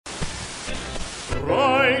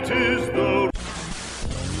Right is the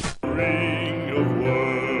ring of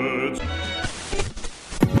words.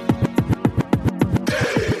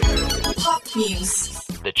 Pop Muse,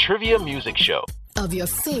 The trivia music show of your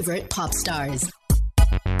favorite pop stars.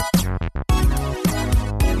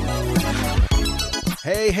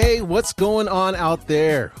 Hey, what's going on out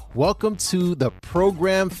there? Welcome to the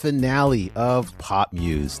program finale of Pop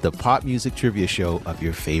Muse, the pop music trivia show of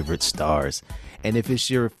your favorite stars. And if it's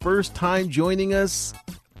your first time joining us,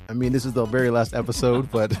 I mean, this is the very last episode,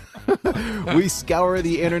 but we scour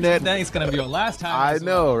the internet. Then it's going to be your last time. I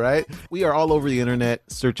know, right? We are all over the internet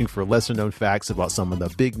searching for lesser known facts about some of the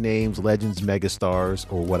big names, legends,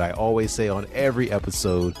 megastars, or what I always say on every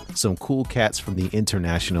episode, some cool cats from the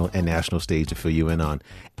international and national stage to fill you in on.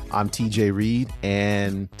 I'm TJ Reed,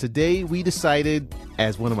 and today we decided,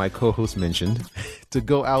 as one of my co-hosts mentioned, to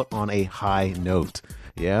go out on a high note.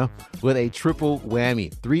 Yeah, with a triple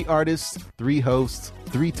whammy. 3 artists, 3 hosts,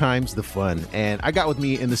 3 times the fun. And I got with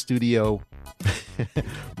me in the studio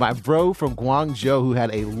my bro from Guangzhou who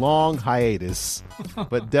had a long hiatus,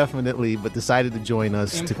 but decided to join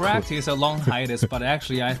us. In practice, a long hiatus, but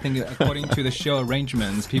actually I think according to the show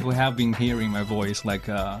arrangements, people have been hearing my voice like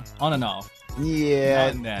on and off.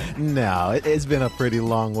 Yeah, no, it's been a pretty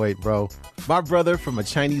long wait, bro. My brother from a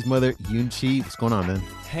Chinese mother, Yunqi. What's going on, man?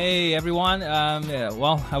 Hey, everyone.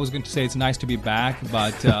 Well, I was going to say it's nice to be back,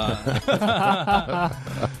 but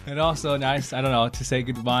and also nice, I don't know, to say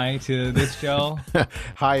goodbye to this show.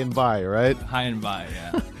 Hi and bye, right? Hi and bye,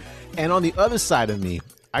 yeah. And on the other side of me,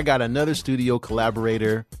 I got another studio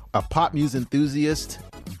collaborator, a pop music enthusiast,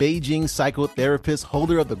 Beijing psychotherapist,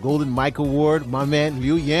 holder of the Golden Mic Award, my man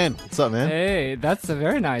Liu Yan. What's up, man? Hey, that's a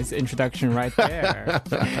very nice introduction right there.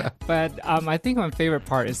 But I think my favorite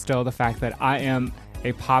part is still the fact that I am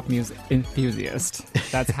a pop music enthusiast.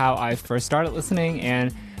 That's how I first started listening,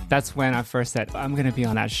 and that's when I first said, I'm going to be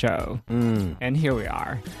on that show. And here we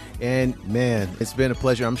are. And man, it's been a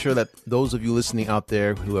pleasure. I'm sure that those of you listening out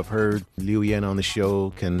there who have heard Liu Yan on the show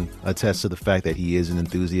can attest to the fact that he is an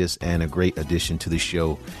enthusiast and a great addition to the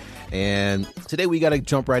show. And today we got to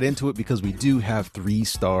jump right into it because we do have 3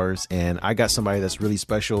 stars, and I got somebody that's really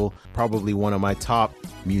special, probably one of my top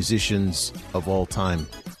musicians of all time.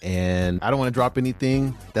 And I don't want to drop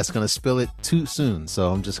anything that's going to spill it too soon.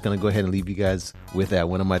 So I'm just going to go ahead and leave you guys with that.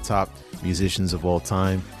 One of my top musicians of all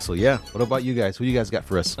time. So yeah, what about you guys? Who you guys got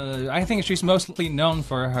for us? I think she's mostly known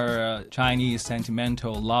for her Chinese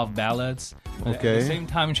sentimental love ballads. Okay. At the same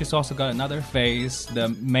time, she's also got another face, the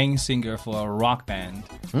main singer for a rock band.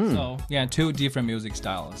 So yeah, 2 different music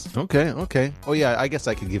styles. Okay. Oh yeah, I guess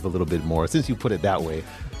I could give a little bit more since you put it that way.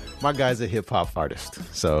 My guy's a hip-hop artist,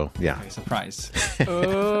 so yeah. Okay, surprise.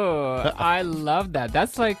 Oh, I love that.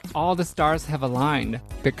 That's like all the stars have aligned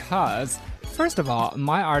because, first of all,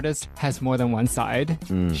 my artist has more than one side.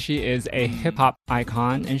 She is a hip-hop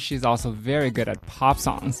icon, and she's also very good at pop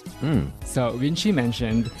songs. So Yunqi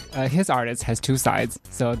mentioned his artist has 2 sides,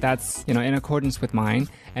 so that's in accordance with mine.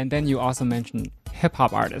 And then you also mentioned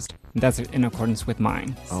hip-hop artist. That's in accordance with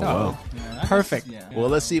mine. Wow. Yeah, perfect. Well,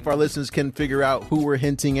 let's see if our listeners can figure out who we're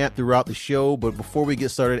hinting at throughout the show. But before we get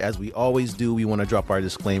started, as we always do, we want to drop our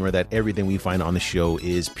disclaimer that everything we find on the show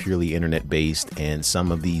is purely internet-based, and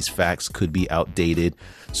some of these facts could be outdated.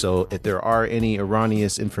 So if there are any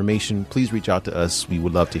erroneous information, please reach out to us. We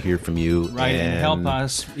would love to hear from you. Right, and help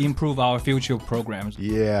us improve our future programs.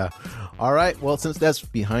 Yeah. All right. Well, since that's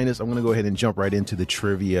behind us, I'm going to go ahead and jump right into the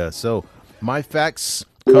trivia. So my facts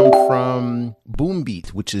come from Boombeat,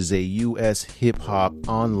 which is a U.S. hip-hop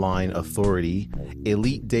online authority,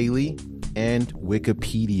 Elite Daily, and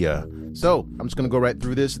Wikipedia. So I'm just going to go right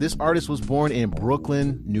through this. This artist was born in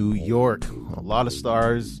Brooklyn, New York. A lot of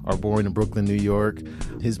stars are born in Brooklyn, New York.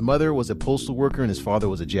 His mother was a postal worker and his father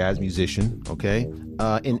was a jazz musician. Okay.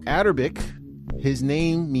 In Arabic, his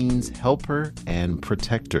name means helper and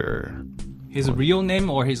protector. His real name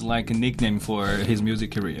or his like a nickname for his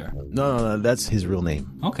music career? No, that's his real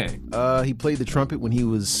name. Okay. He played the trumpet when he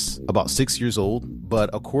was about 6 years old, but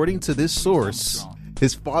according to this source,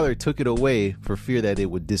 his father took it away for fear that it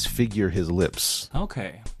would disfigure his lips.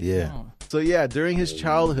 Okay. Yeah. So yeah, during his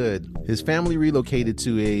childhood, his family relocated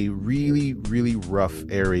to a really, really rough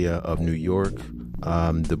area of New York,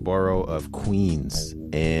 the borough of Queens.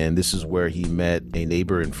 And this is where he met a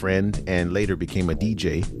neighbor and friend and later became a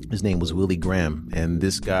DJ. His name was Willie Graham. And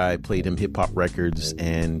this guy played him hip hop records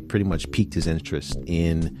and pretty much piqued his interest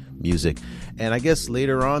in music. And I guess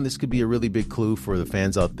later on, this could be a really big clue for the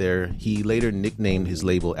fans out there. He later nicknamed his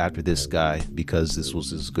label after this guy because this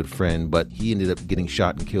was his good friend, but he ended up getting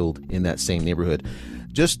shot and killed in that same neighborhood.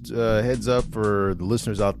 Just heads up for the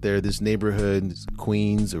listeners out there, this neighborhood,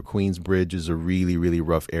 Queens or Queensbridge, is a really, really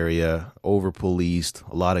rough area, over-policed,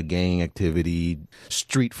 a lot of gang activity,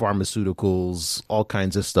 street pharmaceuticals, all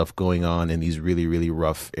kinds of stuff going on in these really, really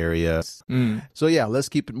rough areas. So yeah, let's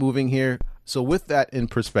keep it moving here. So with that in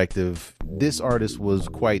perspective, this artist was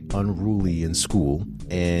quite unruly in school,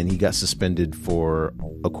 and he got suspended for,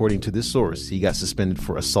 according to this source, he got suspended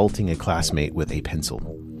for assaulting a classmate with a pencil.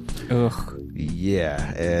 Ugh.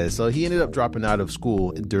 Yeah, so he ended up dropping out of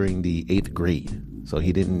school during the 8th grade. So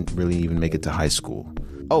he didn't really even make it to high school.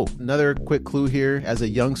 Oh, another quick clue here. As a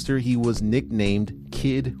youngster, he was nicknamed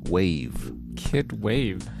Kid Wave. Kid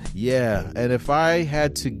Wave. Yeah, and if I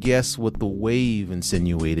had to guess what the wave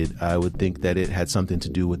insinuated, I would think that it had something to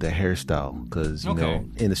do with the hairstyle. Because, you know,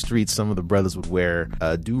 in the streets, some of the brothers would wear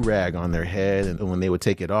a do-rag on their head, and when they would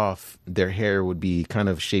take it off, their hair would be kind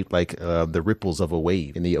of shaped like the ripples of a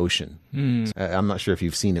wave in the ocean. I'm not sure if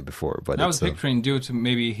you've seen it before, but I was picturing due to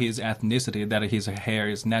maybe his ethnicity that his hair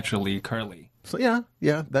is naturally curly. So yeah,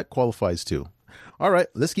 that qualifies too. All right,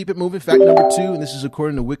 let's keep it moving. Fact number 2, and this is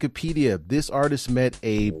according to Wikipedia. This artist met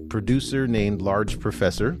a producer named Large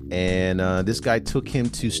Professor, and this guy took him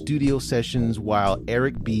to studio sessions while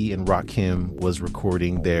Eric B. and Rakim was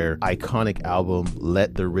recording their iconic album,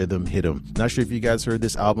 Let the Rhythm Hit 'Em. Not sure if you guys heard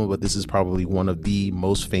this album, but this is probably one of the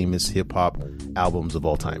most famous hip-hop albums of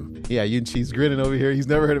all time. Yeah, Yunqi's grinning over here. He's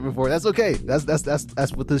never heard it before. That's okay.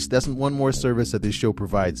 That's one more service that this show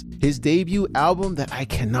provides. His debut album that I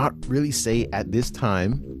cannot really say at this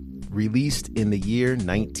time, released in the year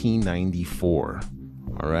 1994.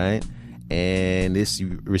 All right, and this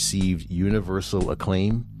received universal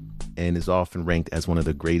acclaim and is often ranked as one of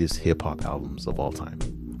the greatest hip-hop albums of all time.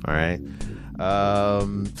 All right,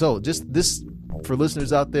 so just this for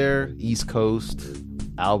listeners out there, East Coast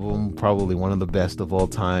album, probably one of the best of all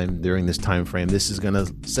time during this time frame. This is gonna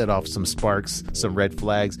set off some sparks, some red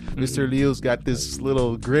flags. Mr. Liu's got this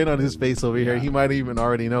little grin on his face over here. He might even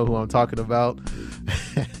already know who I'm talking about.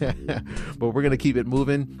 But we're gonna keep it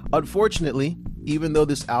moving. Unfortunately, even though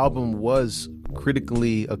this album was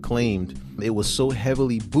critically acclaimed, it was so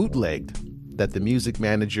heavily bootlegged that the music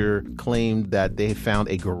manager claimed that they found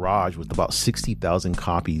a garage with about 60,000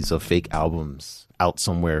 copies of fake albums out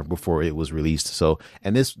somewhere before it was released. So,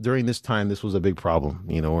 and during this time, this was a big problem,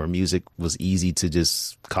 you know, where music was easy to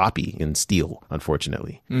just copy and steal,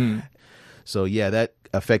 unfortunately. So yeah, that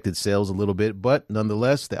affected sales a little bit, but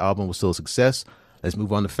nonetheless, the album was still a success. Let's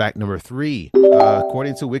move on to fact number 3.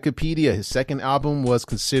 According to Wikipedia, his second album was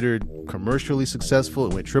considered commercially successful.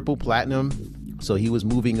 It went triple platinum. So he was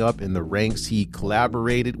moving up in the ranks. He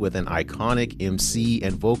collaborated with an iconic MC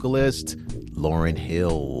and vocalist, Lauryn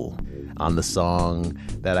Hill, on the song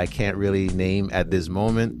that I can't really name at this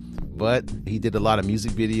moment, but he did a lot of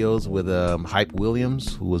music videos with Hype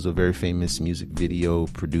Williams, who was a very famous music video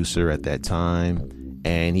producer at that time.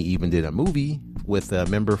 And he even did a movie with a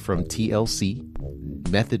member from TLC,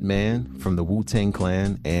 Method Man from the Wu-Tang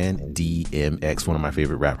Clan, and DMX, one of my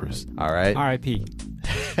favorite rappers. All right. R.I.P.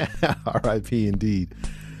 R.I.P. indeed.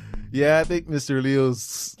 Yeah, I think Mr.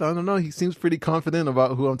 Leo's, I don't know, he seems pretty confident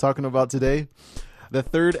about who I'm talking about today. The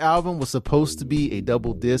third album was supposed to be a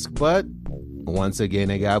double disc, but once again,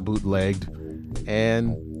 it got bootlegged.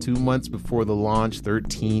 And 2 months before the launch,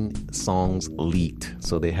 13 songs leaked.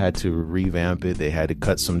 So they had to revamp it. They had to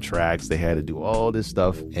cut some tracks. They had to do all this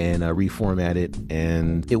stuff and reformat it.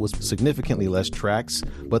 And it was significantly less tracks,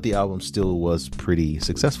 but the album still was pretty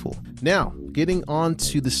successful. Now, getting on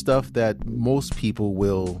to the stuff that most people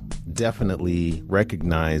will definitely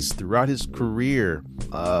recognize throughout his career.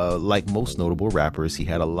 Like most notable rappers, he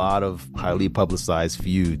had a lot of highly publicized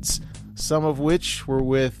feuds, some of which were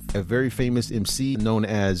with a very famous MC known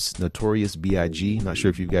as Notorious B.I.G. Not sure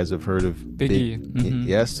if you guys have heard of Biggie.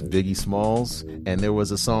 Yes, Biggie Smalls. And there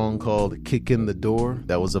was a song called Kick in the Door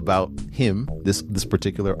that was about him, this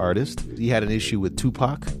particular artist. He had an issue with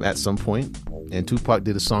Tupac at some point, and Tupac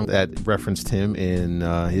did a song that referenced him in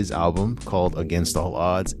his album called Against All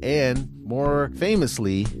Odds, and more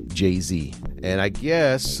famously, Jay-Z. And I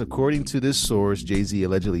guess, according to this source, Jay-Z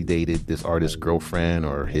allegedly dated this artist's girlfriend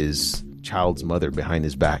or his child's mother behind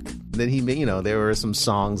his back. Then he made, there were some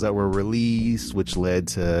songs that were released which led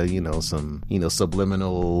to, some,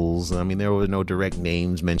 subliminals. I mean, there were no direct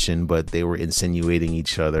names mentioned, but they were insinuating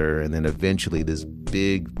each other. And then eventually this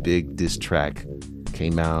big diss track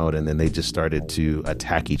came out, and then they just started to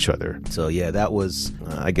attack each other. So yeah, that was,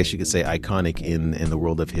 I guess you could say, iconic in the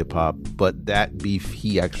world of hip hop. But that beef,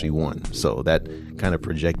 he actually won. So that kind of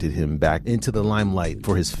projected him back into the limelight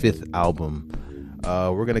for his fifth album.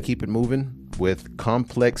 We're going to keep it moving. with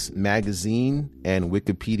Complex Magazine and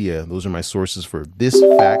Wikipedia. Those are my sources for this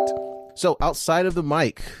fact. So outside of the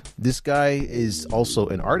mic, this guy is also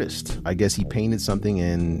an artist. I guess he painted something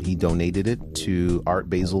and he donated it to Art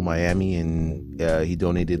Basel Miami, and he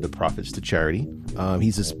donated the profits to charity.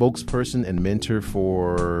 He's a spokesperson and mentor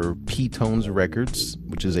for P-Tones Records,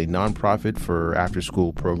 which is a nonprofit for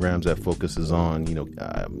after-school programs that focuses on,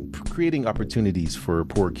 creating opportunities for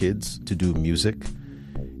poor kids to do music.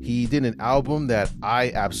 He did an album that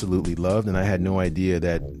I absolutely loved, and I had no idea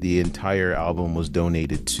that the entire album was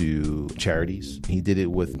donated to charities. He did it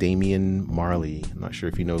with Damian Marley. I'm not sure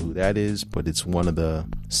if you know who that is, but it's one of the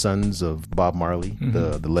sons of Bob Marley,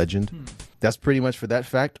 the legend. That's pretty much for that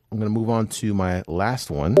fact. I'm going to move on to my last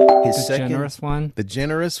one. The generous one? The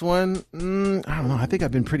generous one? I don't know. I think I've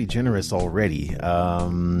been pretty generous already.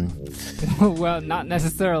 Well, not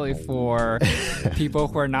necessarily for people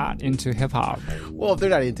who are not into hip-hop. Well, if they're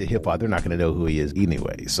not into hip-hop, they're not going to know who he is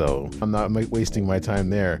anyway. So I'm not wasting my time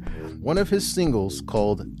there. One of his singles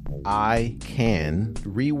called I Can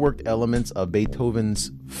reworked elements of Beethoven's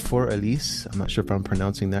For Elise. I'm not sure if I'm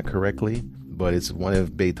pronouncing that correctly, but it's one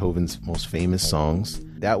of Beethoven's most famous songs.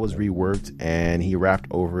 That was reworked and he rapped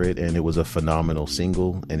over it, and it was a phenomenal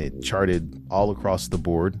single, and it charted all across the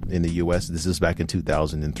board in the US. This is back in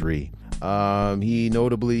 2003. He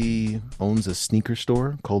notably owns a sneaker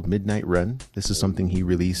store called Midnight Run. This is something he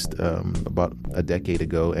released about a decade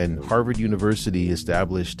ago, and Harvard University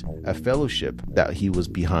established a fellowship that he was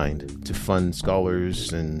behind to fund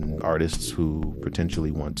scholars and artists who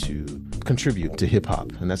potentially want to contribute to hip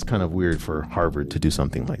hop. And that's kind of weird for Harvard to do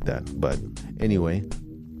something like that. But anyway,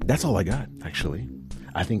 that's all I got, actually.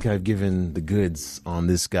 I think I've given the goods on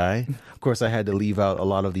this guy. Of course, I had to leave out a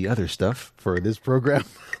lot of the other stuff for this program.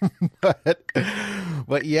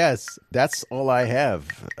 but yes, that's all I have.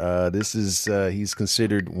 He's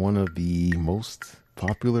considered one of the most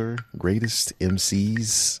popular, greatest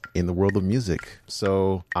MCs in the world of music.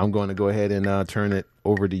 So I'm going to go ahead and turn it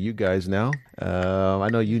over to you guys now. I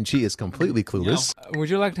know Yunqi is completely clueless. Would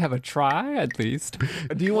you like to have a try at least?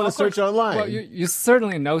 Do you want to search online? Well, you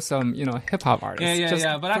certainly know some, hip hop artists.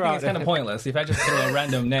 Yeah. But I think it's kind of pointless if I just throw a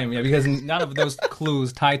random name. Because none of those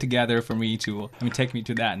clues tie together for me to take me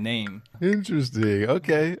to that name. Interesting.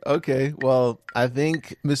 Okay. Well, I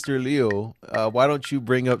think Mr. Liu, why don't you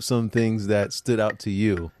bring up some things that stood out to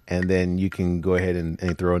you, and then you can go ahead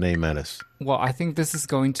and throw a name at us. Well, I think this is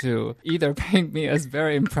going to either paint me as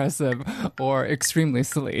very impressive or extremely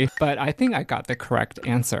silly, but I think I got the correct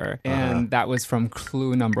answer, and that was from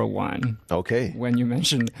clue number 1. Okay. When you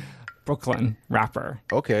mentioned Brooklyn rapper.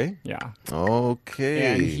 Okay. Yeah. Okay.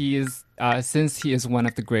 And he is, since he is one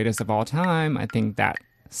of the greatest of all time, I think that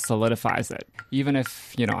solidifies it. Even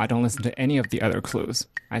if, I don't listen to any of the other clues,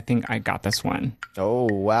 I think I got this one.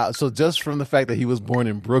 Oh, wow. So just from the fact that he was born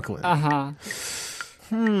in Brooklyn. Uh-huh.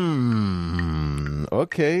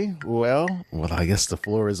 Okay. Well, I guess the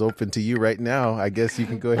floor is open to you right now. I guess you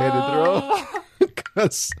can go ahead and throw.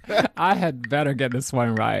 I had better get this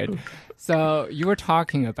one right. So you were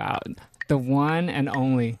talking about the one and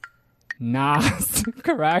only Nas,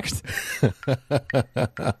 correct?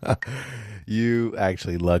 You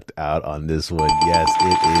actually lucked out on this one. Yes,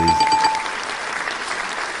 it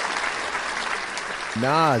is.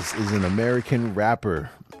 Nas is an American rapper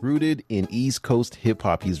rooted in East Coast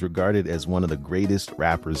hip-hop. He's regarded as one of the greatest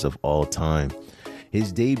rappers of all time.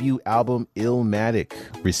 His debut album, Illmatic,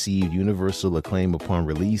 received universal acclaim upon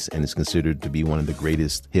release and is considered to be one of the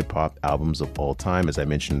greatest hip-hop albums of all time, as I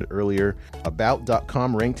mentioned earlier.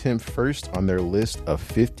 About.com ranked him first on their list of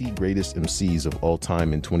 50 greatest MCs of all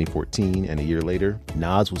time in 2014, and a year later,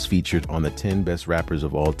 Nas was featured on the 10 best rappers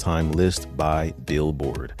of all time list by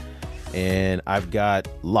Billboard. And I've got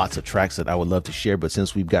lots of tracks that I would love to share, but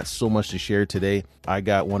since we've got so much to share today, I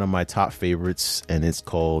got one of my top favorites, and it's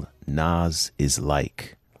called Nas is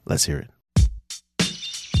Like. Let's hear it.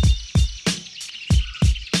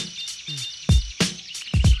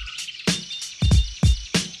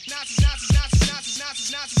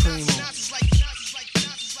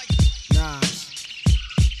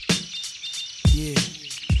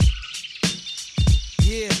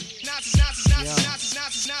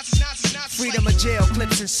 Freedom of jail,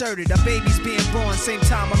 clips inserted. A baby's being born, same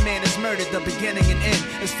time a man is murdered. The beginning and end.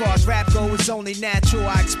 As far as rap go, it's only natural.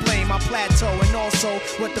 I explain my plateau and also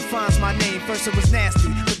what defines my name. First it was nasty,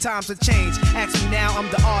 but times have changed. Ask me now, I'm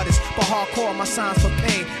the artist, but hardcore my signs for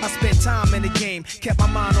pain. I spent time in the game, kept my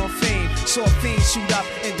mind on fame. Saw fiends shoot up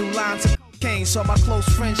and do lines of cocaine. Saw my close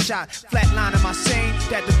friend shot, flatline in my sane.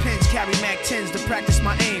 That depends, carry Mac 10s to practice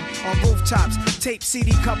my aim. On rooftops, Tape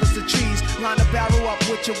CD covers the trees. Line a barrel up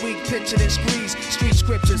with your weak picture and squeeze. Street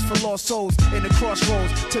scriptures for lost souls in the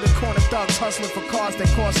crossroads. To the corner thugs hustling for cars that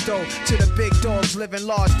cost dough. To the big dogs living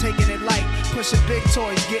large, taking it light. Pushing big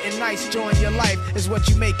toys, getting nice. Join your life is what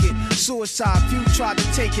you make it. Suicide, few tried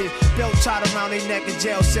to take it. Belt tied around their neck in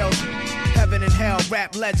jail cells. Heaven and hell,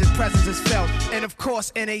 rap legend, presence is felt. And of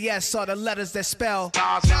course, NAS are the letters that spell.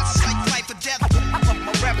 Not like life or death.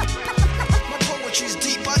 My rap, my poetry's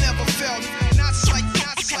deep, I never felt. Not like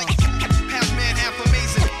half man, half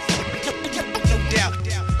amazing. No doubt.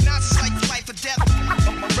 Not like life or death.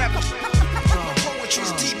 My rap, my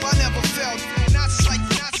poetry's deep, I never felt. Not like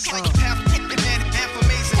half man, half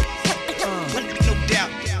amazing. No doubt.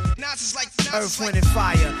 Earth, wind, and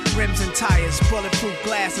fire, rims and tires, bulletproof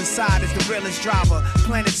glass inside is the realest driver.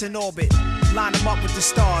 Planets in orbit, line them up with the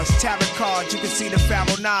stars. Tarot cards, you can see the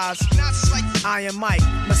Pharaoh Nas. Iron Mike,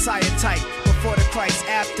 Messiah type. Before the Christ,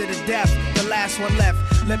 after the death, the last one left.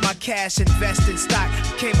 Let my cash invest in stock.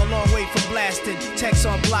 Came a long way from blasting. Text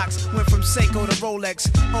on blocks, went from Seiko to Rolex.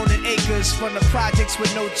 Owning acres from the projects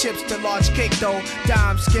with no chips to large cake though.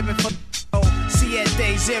 Dimes given for see at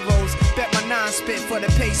day zeros. Bet my nine spit for the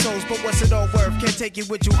pesos. But what's it all worth? Can't take you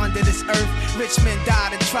with you under this earth. Rich men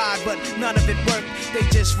died and tried, but none of it worked. They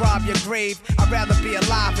just rob your grave. I'd rather be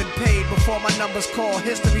alive and paid before my numbers call.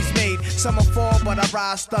 History's made. Some will fall, but I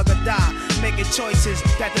rise, thug or die. Making choices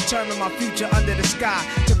that determine my future under the sky.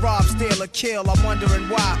 To rob, steal, or kill, I'm wondering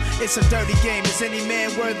why. It's a dirty game. Is any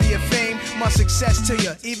man worthy of fame? Much success to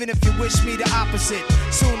you, even if you wish me the opposite.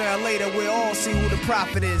 Sooner or later, we'll all see who the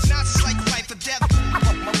prophet is. Not like life or death.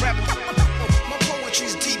 My rap, my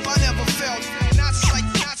poetry's deep, I never felt. Not like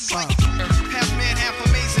half man, half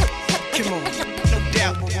amazing. Come on, no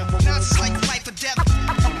doubt. Not like life or death.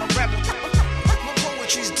 My rap, my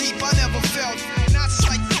poetry's deep, I never felt. Not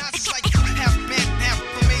like half man, half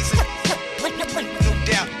amazing. No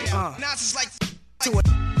doubt. Not like to it,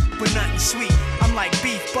 but nothing sweet. I'm like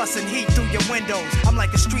beef busting heat through your windows. I'm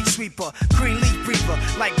like a street sweeper, green leaf breather.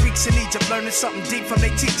 Like Greeks in Egypt learning something deep from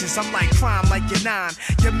their teachers. I'm like crime, like you're 9.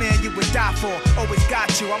 Your man you would die for, always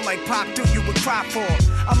got you. I'm like Pop Duke you would cry for.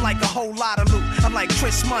 I'm like a whole lot of loot. I'm like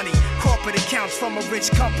Chris Money, corporate accounts from a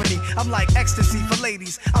rich company. I'm like ecstasy for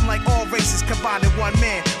ladies. I'm like all races combined in one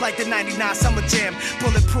man. Like the 99 Summer Jam,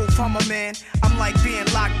 bulletproof, I'm a man. I'm like being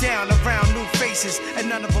locked down around new faces, and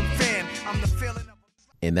none of them fan. I'm the feeling of.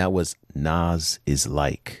 And that was Nas is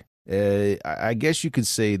Like. I guess you could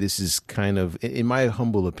say this is kind of, in my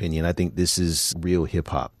humble opinion, I think this is real hip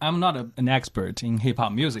hop. I'm not an expert in hip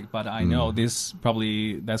hop music, but I know this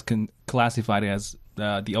probably that's classified as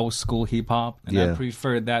the old school hip hop, and I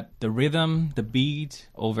prefer that the rhythm, the beat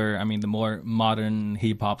over, the more modern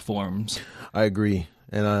hip hop forms. I agree.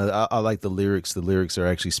 And I like the lyrics. The lyrics are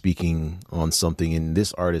actually speaking on something, and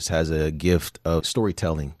this artist has a gift of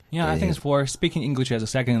storytelling. Yeah, I think for speaking English as a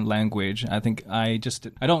second language, I think I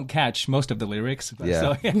don't catch most of the lyrics. But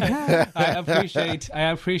so I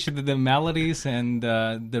appreciate the melodies and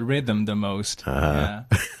the rhythm the most. I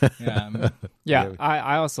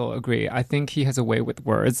also agree. I think he has a way with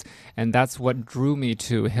words, and that's what drew me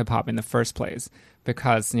to hip hop in the first place.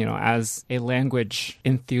 Because, as a language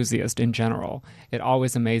enthusiast in general, it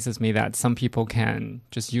always amazes me that some people can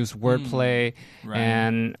just use wordplay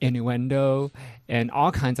and innuendo and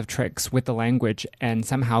all kinds of tricks with the language and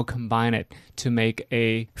somehow combine it to make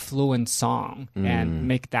a fluent song and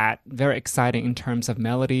make that very exciting in terms of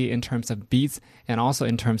melody, in terms of beats, and also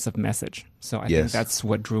in terms of message. So I think that's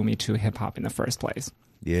what drew me to hip hop in the first place.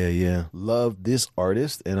 Yeah. Love this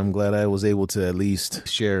artist, and I'm glad I was able to at least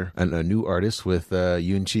share a new artist with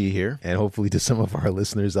Yunqi here, and hopefully to some of our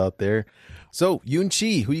listeners out there. So,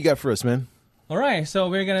 Yunqi, who you got for us, man? All right, so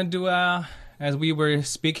we're going to do as we were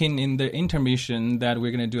speaking in the intermission, that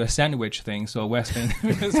we're going to do a sandwich thing. So a Western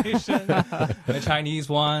musician, a Chinese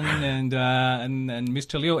one, and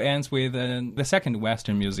Mr. Liu ends with the second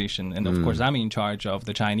Western musician. And of course, I'm in charge of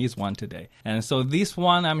the Chinese one today. And so this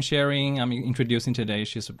one I'm introducing today.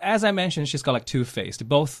 As I mentioned, she's got like two-faced.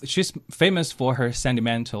 She's famous for her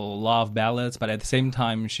sentimental love ballads, but at the same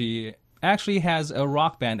time, she actually has a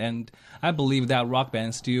rock band, and I believe that rock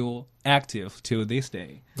band still active to this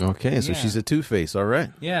day. Okay, so she's a two-face, all right.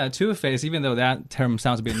 Yeah, two-face, even though that term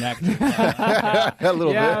sounds a bit negative. A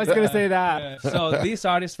little bit. I was going to say that. So this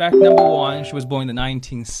artist, fact number one, she was born in the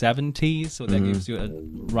 1970s, so that gives you a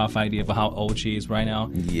rough idea of how old she is right now.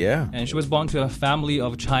 Yeah. And she was born to a family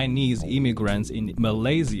of Chinese immigrants in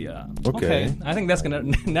Malaysia. Okay. I think that's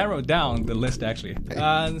going to narrow down the list, actually.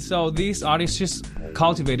 So this artist just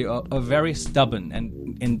cultivated a very stubborn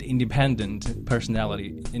and an independent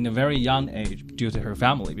personality in a very young age due to her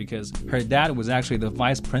family, because her dad was actually the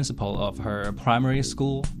vice principal of her primary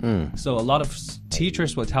school. So a lot of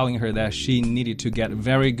teachers were telling her that she needed to get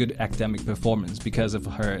very good academic performance because of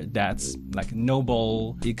her dad's like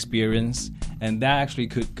noble experience, and that actually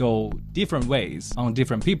could go different ways on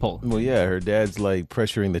different people. Well, yeah, her dad's like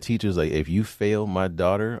pressuring the teachers, like, if you fail my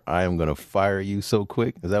daughter, I am gonna fire you so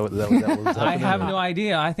quick. Is that what that was? I have no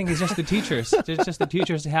idea. I think it's just the teachers. It's just the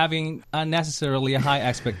teachers having unnecessarily high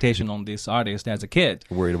expectation on this artist as a kid.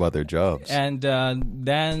 Worried about their jobs. And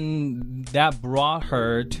then that brought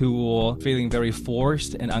her to feeling very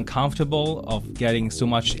forced and uncomfortable of getting so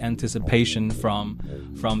much anticipation from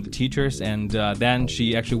the teachers. And then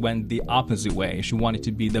she actually went the opposite way. She wanted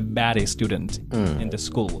to be the baddest student in the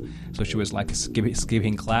school. So she was like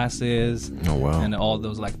skipping classes. Oh, wow. And all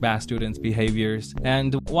those like bad students' behaviors.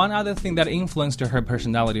 And one other thing that influenced her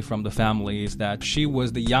personality from the family is that she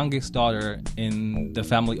was the youngest daughter in the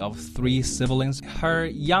family of 3 siblings. Her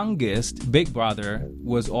youngest big brother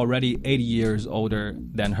was already 80 years older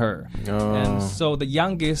than her. And so the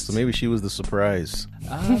youngest... So maybe she was the surprise.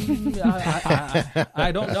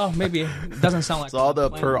 I don't know. Maybe it doesn't sound like... So all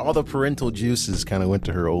the parental juices kind of went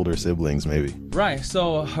to her older siblings, maybe. Right.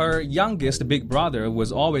 So her youngest big brother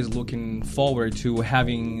was always looking forward to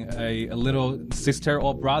having a little sister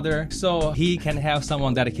or brother, so he can have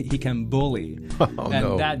someone that he can bully.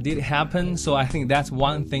 That did happen. So I think that's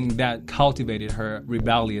one thing that cultivated her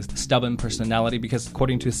rebellious, stubborn personality, because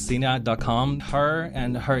according to Sina.com, her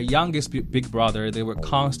and her youngest big brother, they were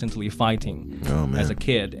constantly fighting as a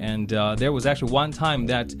kid. And there was actually one time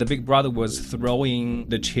that the big brother was throwing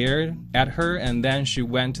the chair at her, and then she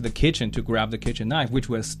went to the kitchen to grab the kitchen knife, which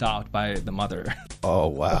was stopped by the mother. Oh,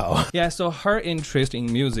 wow. Yeah, so her interest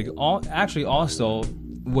in music actually also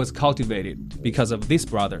was cultivated because of this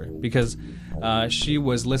brother, because she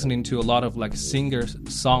was listening to a lot of like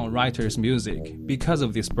singer-songwriters' music because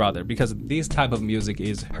of this brother, because this type of music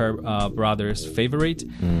is her brother's favorite.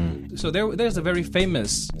 So there's a very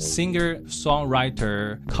famous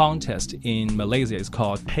singer-songwriter contest in Malaysia. It's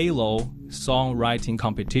called Halo Songwriting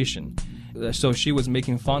Competition. So she was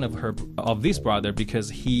making fun of this brother because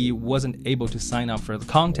he wasn't able to sign up for the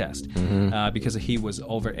contest because he was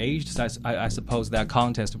overaged. So I suppose that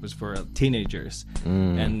contest was for teenagers,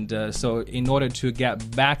 and so in order to get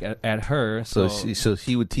back at her, so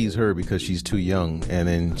he would tease her because she's too young, and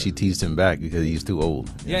then she teased him back because he's too old.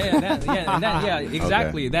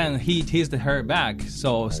 Exactly. Okay. Then he teased her back,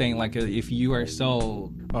 so saying like, if you are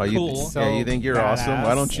so cool, you think you're badass. awesome?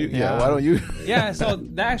 Why don't you? Yeah, why don't you? Yeah, so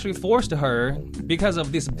that actually forced her because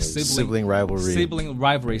of this sibling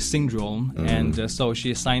rivalry syndrome, and so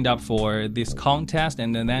she signed up for this contest,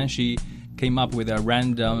 and then she came up with a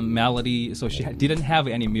random melody, so she didn't have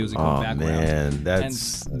any musical background. Man, and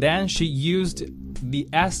then she used the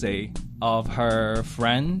essay of her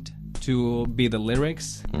friend to be the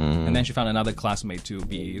lyrics, and then she found another classmate to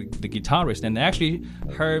be the guitarist. And actually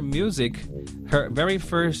her very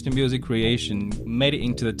first music creation made it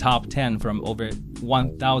into the top 10 from over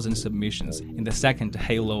 1,000 submissions in the second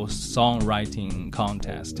Halo songwriting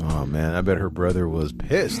contest. Oh man, I bet her brother was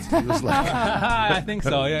pissed. He was like, I think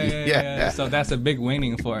so. Yeah. So that's a big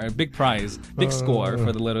winning for a big prize, big score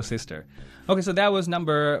for the little sister. Okay, so that was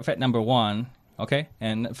fact number 1. Okay,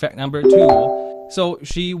 and fact number 2. So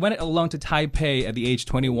she went alone to Taipei at the age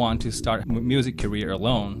 21 to start her music career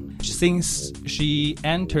alone. Since she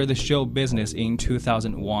entered the show business in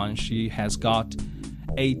 2001, she has got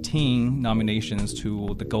 18 nominations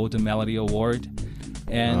to the Golden Melody Award.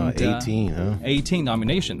 And 18, huh? 18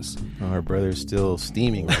 nominations. Oh, her brother's still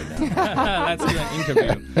steaming right now. Let's do an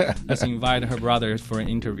interview. Let's invite her brother for an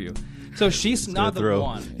interview. So she's not the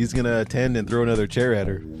one. He's going to attend and throw another chair at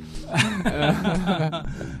her.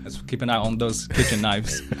 Let's keep an eye on those kitchen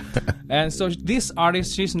knives. And so this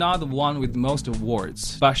artist, she's not the one with most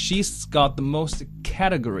awards, but she's got the most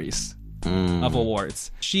categories of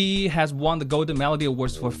awards. She has won the Golden Melody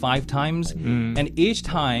Awards for 5 times, and each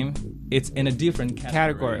time it's in a different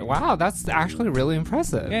category. Wow, that's actually really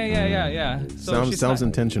impressive. Yeah. So sounds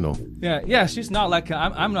intentional. Yeah. She's not like,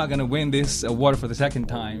 I'm not gonna win this award for the second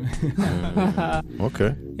time.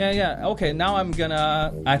 Okay. Yeah. Okay, now I'm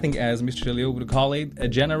gonna, I think as Mr. Liu would call it, a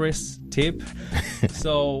generous tip.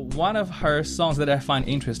 So one of her songs that I find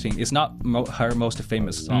interesting is not her most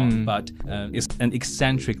famous song, but it's an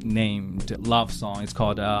eccentric named love song. It's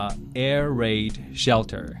called Air Raid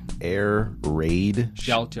Shelter. Air Raid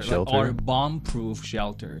Shelter. Or bomb-proof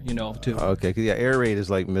shelter, Okay, yeah, air raid is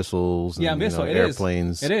like missiles and missile,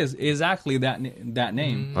 airplanes. It is exactly that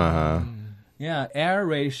name. Yeah, air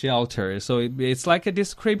raid shelter. So it's like a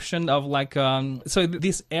description of like so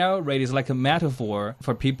this air raid is like a metaphor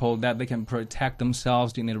for people that they can protect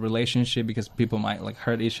themselves in a relationship because people might like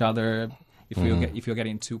hurt each other. If you're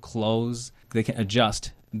getting too close, they can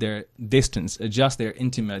adjust their distance, adjust their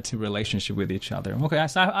intimate relationship with each other. Okay,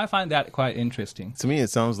 so I find that quite interesting. To me, it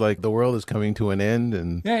sounds like the world is coming to an end,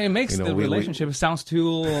 and yeah, it makes the relationship sounds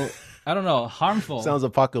too, I don't know, harmful. Sounds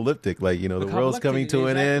apocalyptic, like, the world's coming to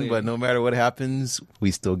an end, but no matter what happens,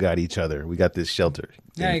 we still got each other. We got this shelter.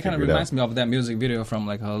 Yeah, it kind of reminds me of that music video from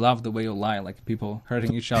like Love the Way You Lie, like people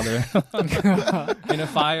hurting each other in a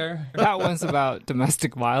fire. That one's about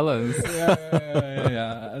domestic violence.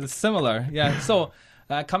 Yeah. It's similar. Yeah. So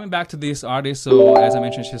coming back to this artist, so as I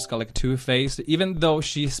mentioned, she's got like two-faced. Even though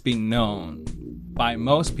she's been known by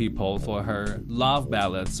most people for her love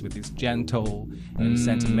ballads with these gentle and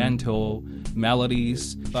sentimental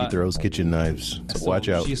melodies, she throws kitchen knives. So watch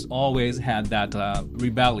out. She's always had that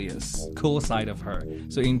rebellious, cool side of her.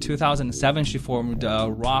 So in 2007, she formed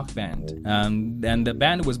a rock band, and the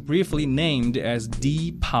band was briefly named as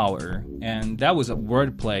D Power, and that was a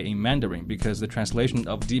wordplay in Mandarin because the translation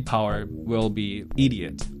of D Power will be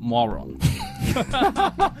idiot, moron. Because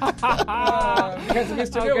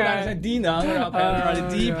Mr. Liu Yan said D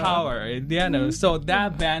Power. So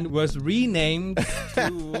that band was renamed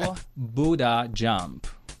to Buddha Jump.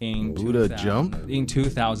 In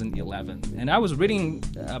 2011. And I was reading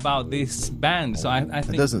about this band, so I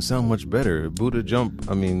think... It doesn't sound much better. Buddha Jump,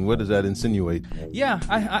 I mean, what does that insinuate? Yeah,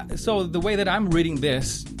 so the way that I'm reading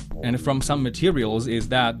this, and from some materials, is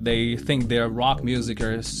that they think their rock music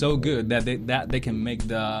are so good that they can make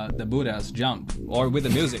the Buddhas jump, or with the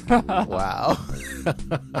music. Wow.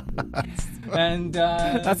 And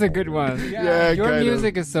that's a good one. Yeah, your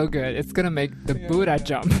music is so good, it's gonna make the Buddha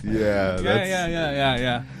jump.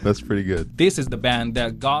 Yeah. That's pretty good. This is the band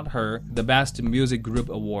that got her the Best Music Group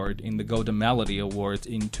Award in the Golden Melody Awards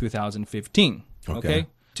in 2015. Okay?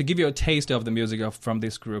 To give you a taste of the music from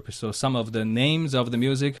this group, so some of the names of the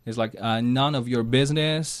music is like None of Your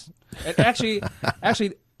Business. Actually,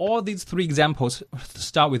 all these three examples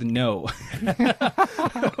start with no in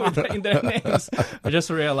their names. I just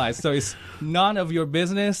realized. So it's None of Your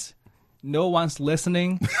Business, No One's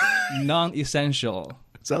Listening, Non-Essential.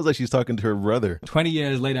 Sounds like she's talking to her brother. 20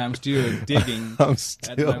 years later, I'm still digging. I'm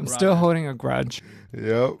still holding a grudge.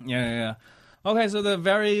 Yep. Yeah. Okay, so the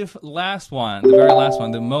very last one,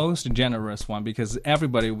 the most generous one, because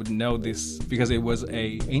everybody would know this because it was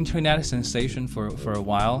a internet sensation for a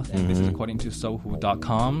while. And this is according to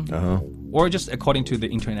Sohu.com, or just according to the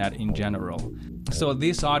internet in general. So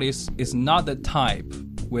this artist is not the type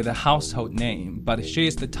with a household name, but she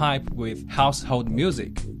is the type with household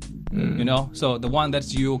music. So the one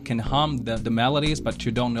that you can hum the melodies, but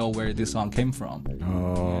you don't know where this song came from.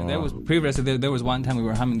 There was previously there was one time we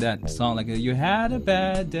were humming that song like you had a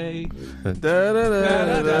bad day.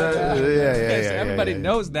 Everybody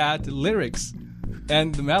knows that lyrics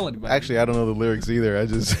and the melody. Actually, I don't know the lyrics either.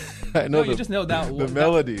 I know you just know that the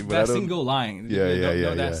melody, but that single line.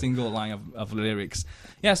 That single line of lyrics.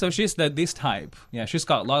 Yeah, so she's this type. Yeah, she's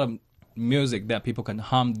got a lot of music that people can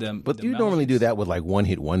hum them. But you normally do that with like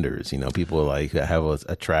one-hit wonders. People like have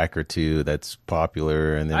a track or two that's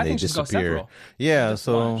popular and then they disappear. Yeah,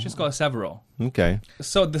 so she's got several. Okay.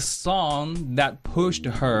 So the song that pushed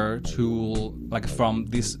her to from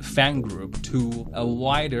this fan group to a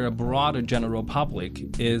broader general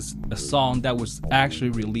public is a song that was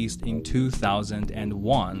actually released in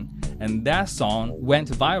 2001. And that song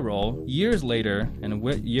went viral years later. And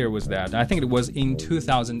what year was that? I think it was in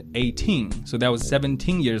 2018. So that was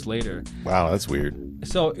 17 years later. Wow, that's weird.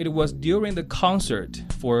 So it was during the concert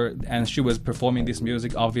and she was performing this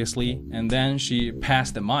music, obviously, and then she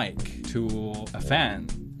passed the mic to a fan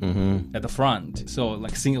at the front. So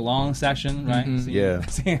sing-along session, right?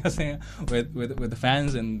 Sing with the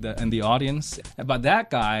fans and the audience. But that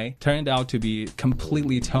guy turned out to be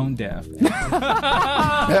completely tone deaf.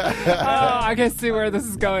 I can see where this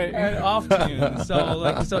is going. And off tune.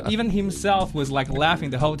 So even himself was laughing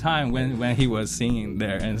the whole time when he was singing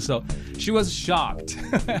there. And so she was shocked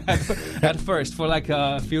at first for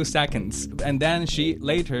a few seconds. And then she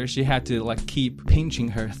had to keep pinching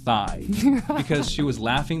her thigh because she was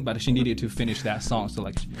laughing, but she needed to finish that song. So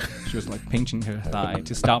she was pinching her thigh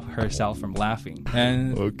to stop herself from laughing.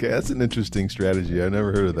 And okay, that's an interesting strategy. I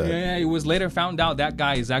never heard of that. Yeah, it was later found out that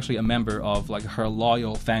guy is actually a member of her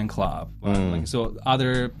loyal fan club. So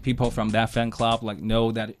other people from that fan club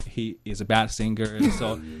know that he is a bad singer,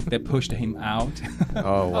 so they pushed him out.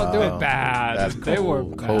 Oh wow, they were bad. That's they were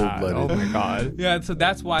cold-blooded. Oh my god. Yeah, so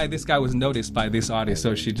that's why this guy was noticed by this artist.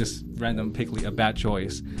 So she just picked a bad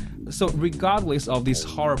choice. So regardless of this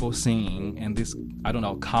horrible singing and this, I don't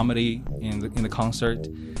know, comedy in the concert,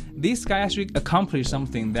 this guy actually accomplished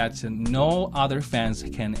something that no other fans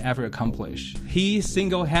can ever accomplish. He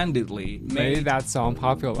single-handedly Made that song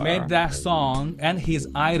popular. made that song and his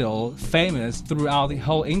idol famous throughout the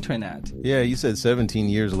whole internet. Yeah, you said 17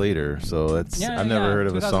 years later, so I've never heard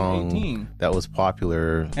of a song 2018. that was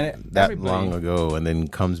popular And that everybody- long ago and then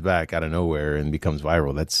comes back out of nowhere and becomes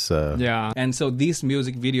viral. That's Yeah. And so this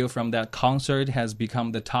music video from that concert has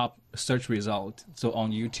become the top search result. So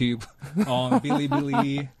on YouTube, on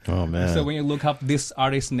Bilibili. Oh man. So when you look up this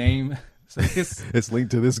artist's name, so it's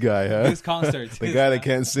linked to this guy, huh? this concert. The guy that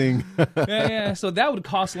can't sing. yeah. So that would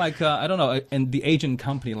cost like I don't know, and the agent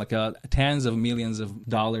company like tens of millions of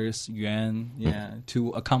dollars, yuan,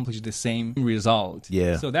 to accomplish the same result.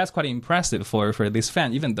 Yeah. So that's quite impressive for this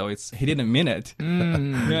fan, even though he didn't mean it.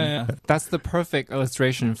 Yeah. That's the perfect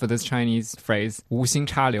illustration for this Chinese phrase, 无心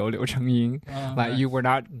插柳柳成荫. Like you were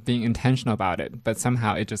not being intentional about it, but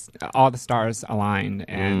somehow it just, all the stars aligned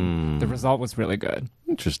and the result was really good.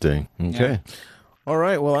 Interesting. Okay. All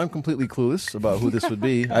right. Well, I'm completely clueless about who this would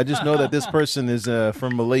be. I just know that this person is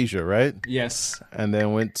from Malaysia, right? Yes. And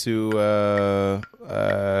then went to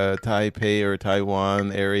Taipei or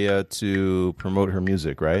Taiwan area to promote her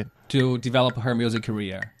music, right? To develop her music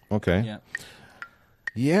career. Okay. Yeah.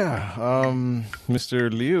 Yeah.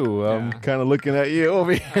 Mr. Liu, I'm kind of looking at you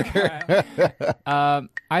over here.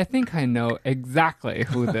 I think I know exactly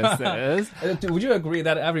who this is. Would you agree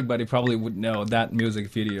that everybody probably would know that music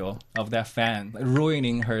video of that fan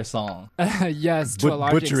ruining her song? Yes, to a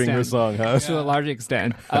large Butchering extent. her song, huh? To a large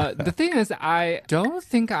extent. The thing is, I don't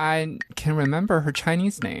think I can remember her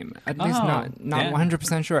Chinese name. At least not damn.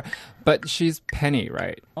 100% sure. But she's Penny,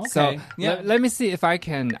 right? Okay, So yeah. let me see if I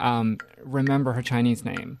can remember her Chinese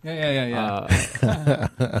name. Yeah.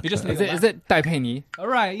 You just need Is it Dai Pei Ni? All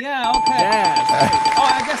right, yeah, okay. Yes. Oh,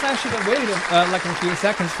 I guess I should have waited like a few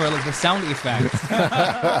seconds for like the sound effects.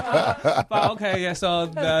 But okay, yeah. So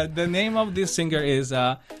the name of this singer is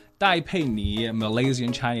Dai Pei Ni, a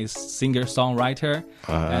Malaysian Chinese singer-songwriter.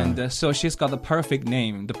 And so she's got the perfect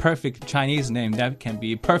name, the perfect Chinese name that can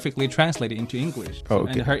be perfectly translated into English. Oh,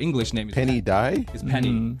 okay. And her English name is Penny Dai? Is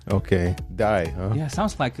Penny. Okay. Dai, huh? Yeah,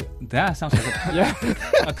 sounds like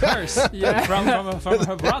a curse Yeah. from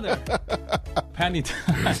her brother. Penny.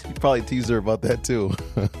 You probably teased her about that too.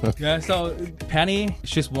 Yeah, so Penny,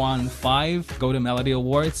 she's won 5 Golden Melody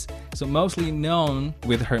Awards. So mostly known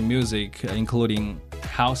with her music, including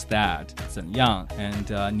How's That, 怎样,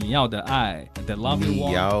 and 你要的爱, The Love You 你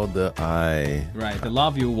Want. 要的爱. Right, The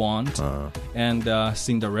Love You Want, and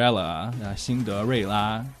Cinderella, 辛德瑞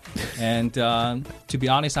拉. And to be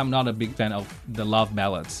honest, I'm not a big fan of the love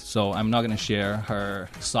ballads, so I'm not going to share her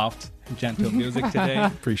soft, gentle music today.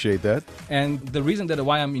 Appreciate that. And the reason that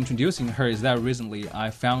why I'm introducing her is that recently I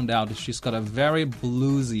found out she's got a very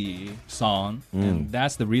bluesy song, and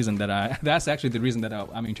that's actually the reason that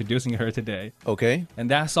I'm introducing her today. Okay. And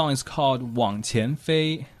that song is called 往前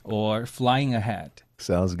飞 or Flying Ahead.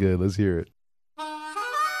 Sounds good. Let's hear it.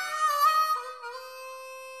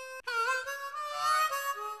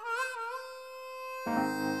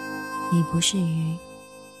 你不是鱼，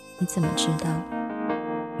你怎么知道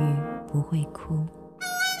鱼不会哭？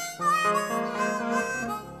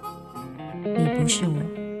你不是我，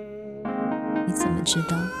你怎么知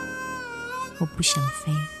道我不想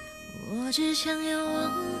飞？我只想要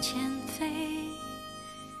往前飞，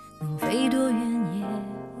能飞多远也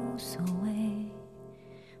无所谓。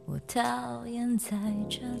我讨厌在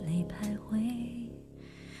这里徘徊，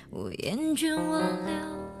我厌倦我流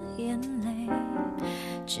眼泪，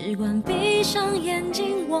只管闭上眼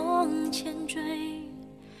睛往前追。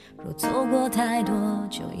若错过太多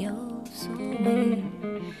就有所谓，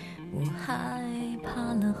我害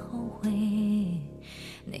怕了后悔，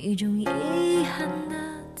那种遗憾的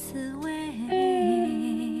滋味。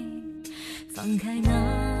放开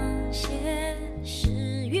那些事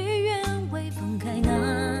与愿违，放开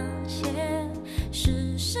那些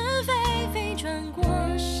是是非非，转过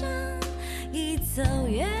身已走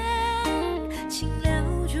远，请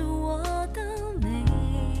留住我的美，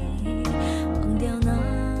忘掉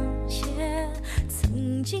那些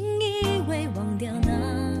曾经以为，忘掉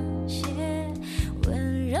那些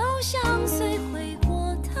温柔相随，回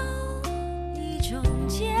过头一种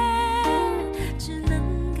结，只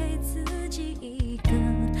能给自己一个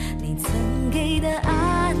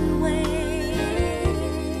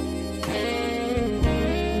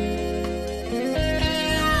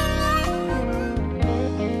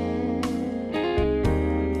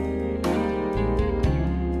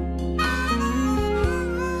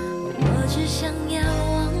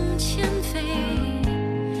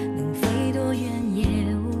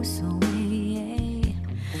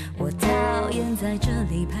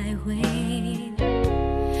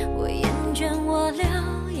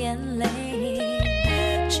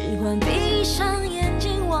闭上眼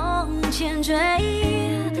睛往前追，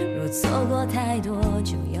若错过太多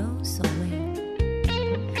就有所谓，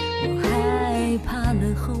我害怕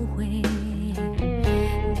了后悔，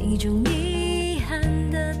那种遗憾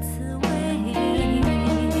的滋味。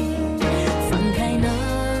放开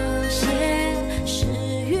那些事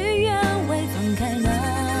与愿违，放开那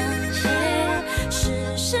些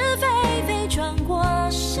是是非非，转过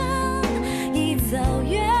身已走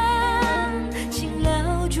远，请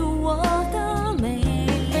留住我的美，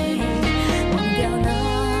忘掉那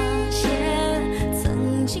些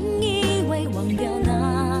曾经以为，忘掉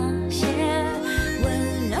那些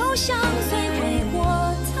温柔相随，回过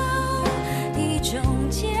头已终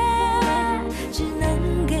结，只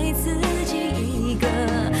能给自己一个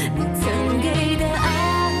你曾给的安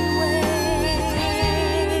慰。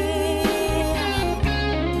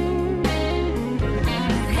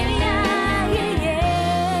嘿呀耶耶，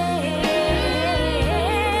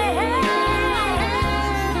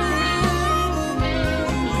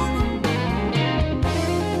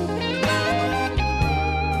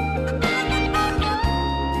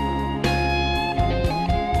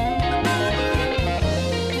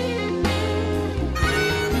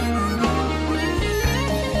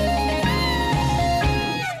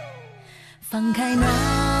放开那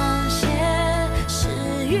些事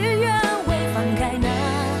与愿违，放开那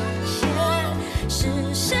些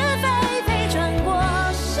是是非非，转过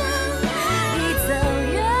身已走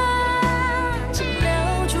远，请留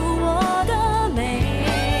住我的美，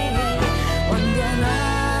忘掉那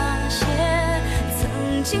些曾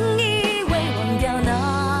经以为，忘掉那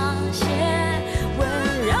些温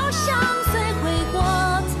柔相随，回过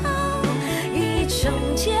头已终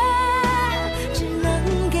结，只能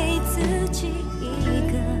给自己一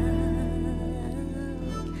个，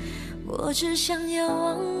我只想要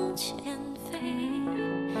往前飞，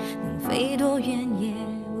能飞多远也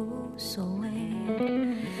无所谓，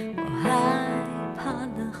我害怕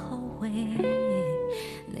了后悔，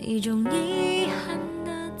那种遗憾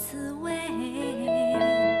的滋味，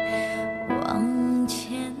往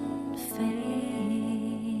前飞。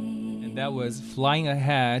 And that was Flying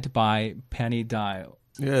Ahead by Penny Dial.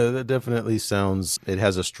 Yeah, that definitely sounds, it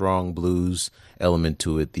has a strong blues element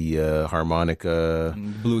to it. The harmonica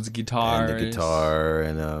Blues guitars. and the guitar.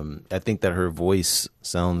 And I think that her voice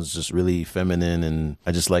sounds just really feminine. And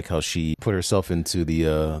I just like how she put herself into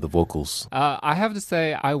the vocals. I have to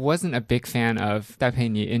say, I wasn't a big fan of Dai Pei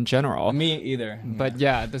in general. Me either. But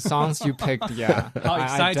yeah, the songs you picked, yeah. How I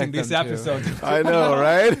exciting dig this them too. episode. I know,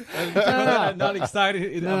 right? Not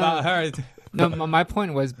excited about her. No, my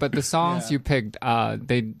point was, but the songs you picked,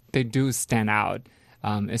 they do stand out.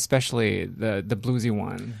 Especially the bluesy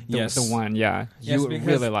one. Yes. The one, yeah. Yes, you because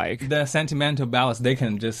really like. the sentimental ballads. They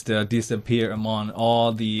can just disappear among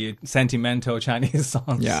all the sentimental Chinese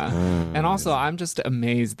songs. Yeah. And also, I'm just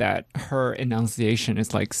amazed that her enunciation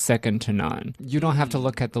is like second to none. You don't have to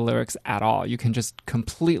look at the lyrics at all. You can just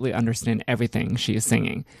completely understand everything she is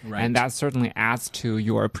singing. Right. And that certainly adds to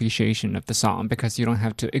your appreciation of the song because you don't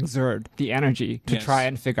have to exert the energy to Yes. try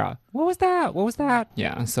and figure out, what was that? What was that?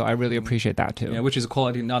 Yeah. So I really appreciate that too. Yeah, which is a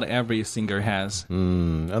quality not every singer has.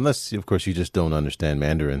 Unless, of course, you just don't understand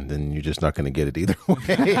Mandarin, then you're just not going to get it either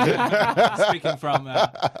way. Speaking from a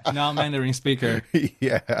non-Mandarin speaker.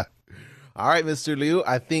 Yeah. All right, Mr. Liu,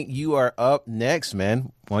 I think you are up next,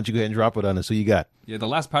 man. Why don't you go ahead and drop it on us? Who you got? Yeah, the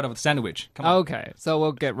last part of the sandwich. Come on. Okay, so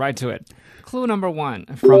we'll get right to it. Clue number 1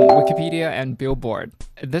 from Wikipedia and Billboard.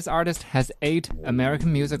 This artist has 8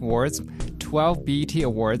 American Music Awards, 12 BET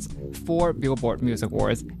Awards, 4 Billboard Music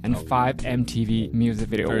Awards, and 5 MTV Music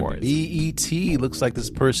Video Awards. BET looks like this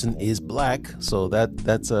person is black, so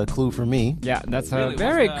that's a clue for me. Yeah, that's a Really?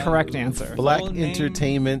 very What's the correct answer. Black Full name?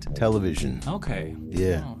 Entertainment Television. Okay.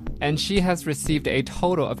 Yeah. And she has received a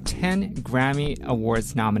total of 10 Grammy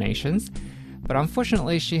Awards nominations, but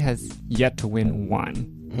unfortunately she has yet to win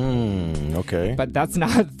one. Okay. But that's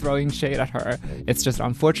not throwing shade at her. It's just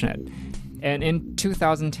unfortunate. And in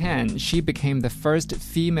 2010, she became the first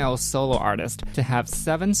female solo artist to have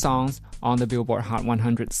 7 songs on the Billboard Hot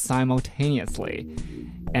 100 simultaneously.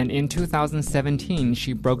 And in 2017,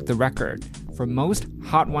 she broke the record for most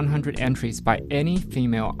Hot 100 entries by any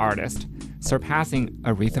female artist, surpassing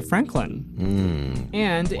Aretha Franklin.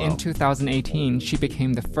 And in 2018, she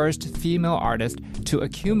became the first female artist to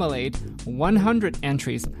accumulate 100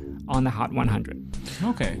 entries on the Hot 100.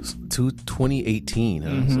 Okay. To 2018,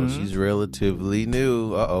 huh? So she's relatively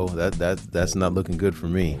new. That's not looking good for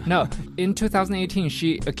me. No, in 2018,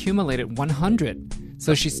 she accumulated 100.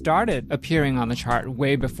 So she started appearing on the chart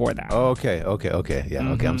way before that. Oh, okay. Yeah,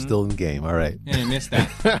 okay, I'm still in the game. All right. Yeah, you missed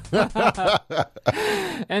that.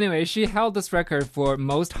 Anyway, she held this record for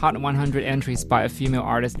most Hot 100 entries by a female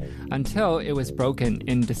artist until it was broken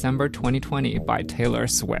in December 2020 by Taylor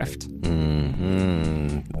Swift.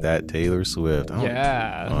 That Taylor Swift.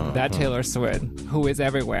 That Taylor Swift, who is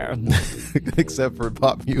everywhere. Except for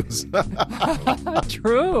pop music.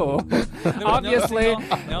 True. No.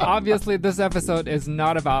 Obviously, this episode is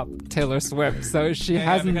not about Taylor Swift, so she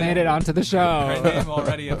hasn't because made it onto the Her show. name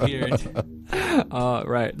already appeared.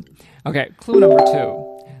 Right. Okay, clue number 2.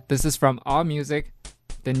 This is from AllMusic,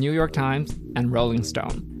 the New York Times, and Rolling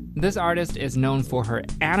Stone. This artist is known for her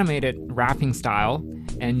animated rapping style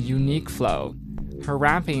and unique flow. Her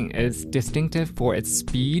rapping is distinctive for its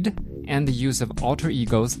speed and the use of alter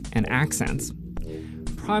egos and accents.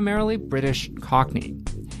 Primarily British Cockney.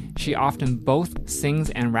 She often both sings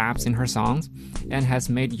and raps in her songs and has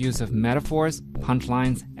made use of metaphors,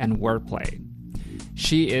 punchlines, and wordplay.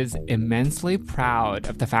 She is immensely proud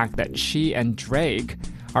of the fact that she and Drake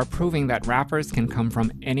are proving that rappers can come from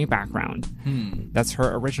any background. That's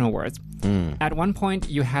her original words. At one point,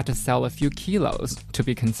 you had to sell a few kilos to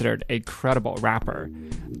be considered a credible rapper.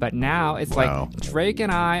 But now it's like Drake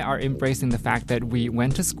and I are embracing the fact that we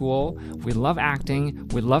went to school, we love acting,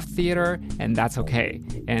 we love theater, and that's okay.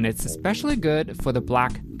 And it's especially good for the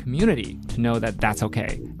black community to know that that's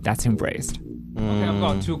okay. That's embraced. Okay, I've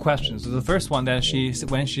got 2 questions. So the first one, that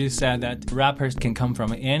when she said that rappers can come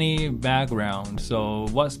from any background, so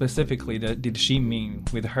what specifically did she mean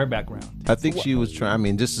with her background? I think she was trying, I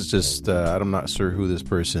mean, this is just, I'm not sure who this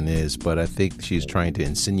person is, but I think she's trying to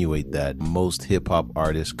insinuate that most hip-hop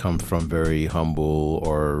artists come from very humble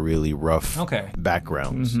or really rough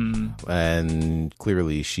backgrounds. And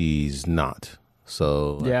clearly she's not.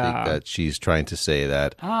 So I think that she's trying to say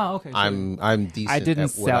that I'm decent. I didn't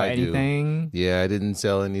at what sell I do. anything. Yeah, I didn't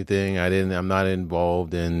sell anything. I'm not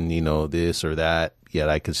involved in, this or that, yet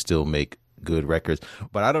I could still make good records.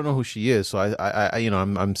 But I don't know who she is, so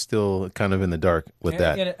I'm still kind of in the dark with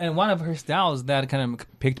that. And one of her styles that kind of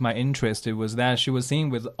piqued my interest, it was that she was singing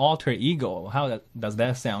with alter ego. How does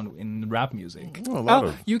that sound in rap music?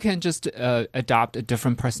 You can just adopt a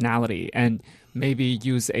different personality and maybe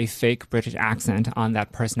use a fake British accent on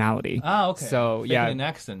that personality. Okay. So an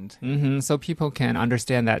accent. So people can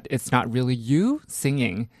understand that it's not really you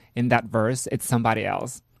singing in that verse; it's somebody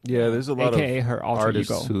else. Yeah, there's a lot AKA of her alter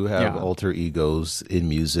artists ego. who have alter egos in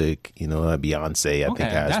music. Beyonce, I think,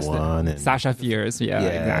 has one. And Sasha Fierce,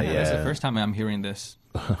 exactly. That's the first time I'm hearing this.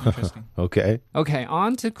 Interesting. Okay,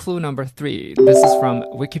 on to clue number 3. This is from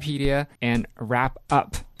Wikipedia and Wrap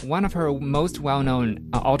Up. One of her most well-known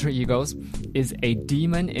alter egos is a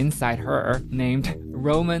demon inside her named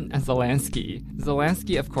Roman Zelensky.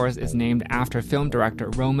 Zelensky, of course, is named after film director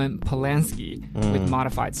Roman Polanski with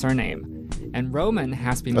modified surname. And Roman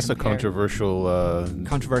has been a controversial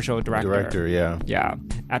director. Yeah.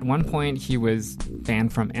 At one point, he was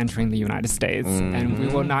banned from entering the United States, and we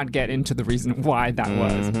will not get into the reason why that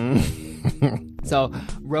was. So,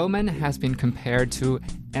 Roman has been compared to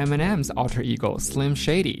Eminem's alter ego, Slim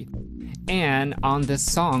Shady. And on this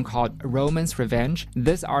song called Roman's Revenge,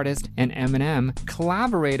 this artist and Eminem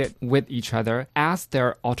collaborated with each other as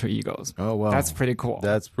their alter egos. Oh, wow. That's pretty cool.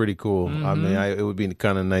 I mean, it would be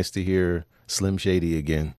kind of nice to hear Slim Shady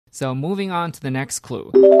again. So moving on to the next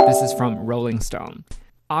clue. This is from Rolling Stone.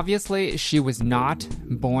 Obviously, she was not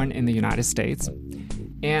born in the United States.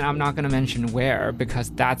 And I'm not going to mention where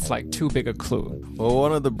because that's like too big a clue. Well,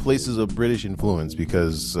 one of the places of British influence,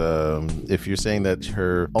 because if you're saying that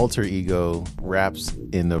her alter ego raps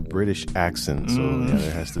in a British accent, so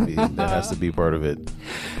there has to be part of it.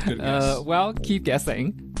 Well, keep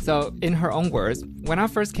guessing. So, in her own words, when I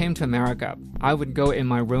first came to America, I would go in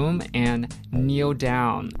my room and kneel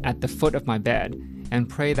down at the foot of my bed and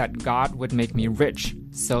pray that God would make me rich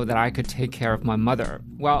so that I could take care of my mother.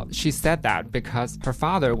 Well, she said that because her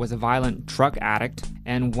father was a violent drug addict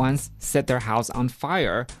and once set their house on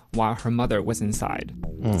fire while her mother was inside.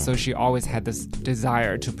 So she always had this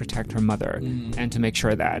desire to protect her mother and to make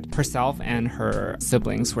sure that herself and her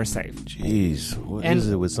siblings were safe. Jeez, what is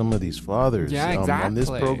it with some of these fathers? Yeah, exactly. On this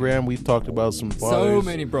program, we've talked about some fathers. So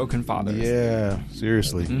many broken fathers. Yeah,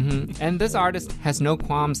 seriously. And this artist has no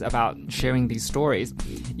qualms about sharing these stories,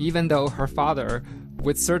 even though her father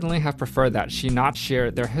would certainly have preferred that she not share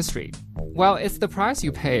their history. Well, it's the price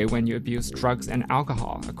you pay when you abuse drugs and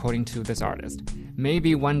alcohol, according to this artist.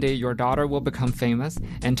 Maybe one day your daughter will become famous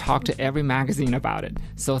and talk to every magazine about it.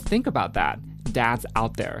 So think about that, dads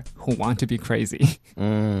out there who want to be crazy.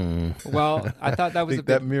 Well, I thought that was a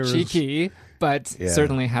bit cheeky. but Yeah.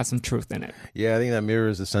 certainly has some truth in it. Yeah, I think that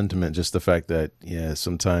mirrors the sentiment. Just the fact that,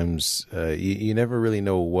 sometimes you never really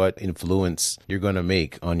know what influence you're going to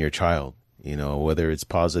make on your child, whether it's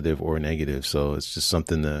positive or negative. So it's just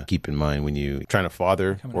something to keep in mind when you're trying to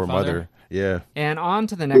father or mother. Yeah. And on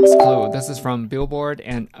to the next clue. This is from Billboard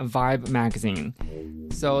and Vibe magazine.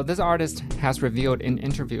 So this artist has revealed in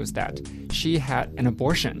interviews that she had an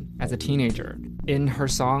abortion as a teenager. In her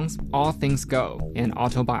songs, All Things Go and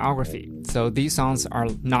Autobiography. So these songs are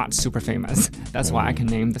not super famous. That's why I can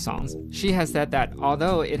name the songs. She has said that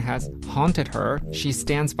although it has haunted her, she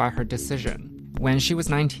stands by her decision. When she was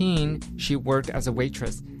 19, she worked as a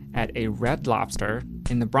waitress at a Red Lobster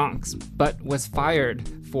in the Bronx, but was fired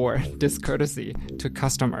for discourtesy to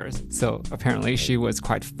customers. So apparently she was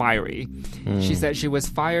quite fiery. She said she was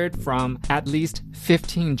fired from at least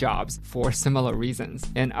 15 jobs for similar reasons.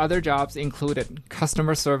 And other jobs included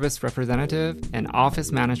customer service representative and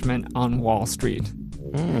office management on Wall Street.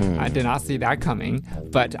 I did not see that coming,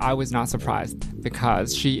 but I was not surprised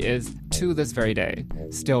because she is, to this very day,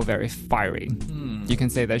 still very fiery. You can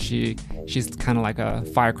say that she's kind of like a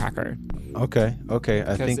firecracker. Okay.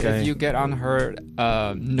 I think if you get on her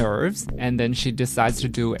nerves and then she decides to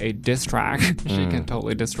do a diss track, she can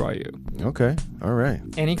totally destroy you. Okay. All right.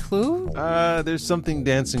 Any clue? There's something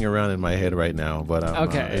dancing around in my head right now, but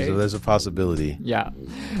Okay. There's a possibility. Yeah.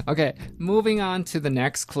 Okay, moving on to the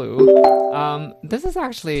next clue. This is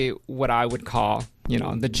actually what I would call,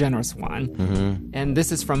 the generous one. And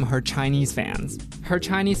this is from her Chinese fans. Her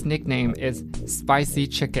Chinese nickname is Spicy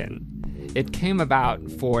Chicken. It came about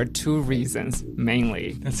for two reasons,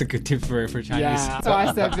 mainly. That's a good tip for Chinese. Yeah, so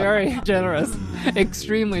I said very generous,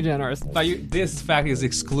 extremely generous. But this fact is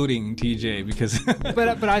excluding TJ because...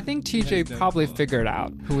 But I think TJ probably figured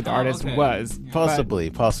out who the artist okay. was. Possibly.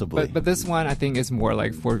 But this one I think is more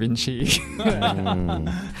like for Vinci.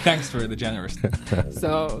 Thanks for the generous.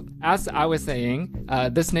 So, as I was saying,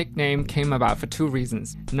 this nickname came about for two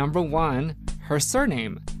reasons. Number one, her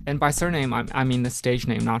surname. And by surname, I mean the stage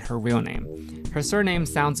name, not her real name. Her surname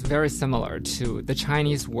sounds very similar to the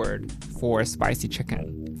Chinese word for spicy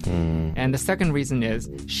chicken. And the second reason is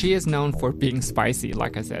she is known for being spicy.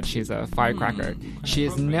 Like I said, she's a firecracker. She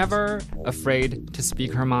is never afraid to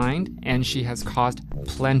speak her mind, and she has caused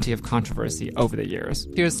plenty of controversy over the years.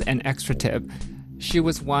 Here's an extra tip. She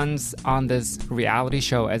was once on this reality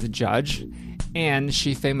show as a judge, and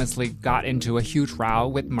she famously got into a huge row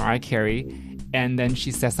with Mariah Carey. And then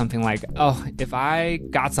she said something like, oh, if I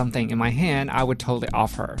got something in my hand, I would totally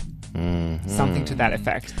off her. Something to that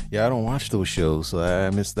effect. Yeah, I don't watch those shows, so I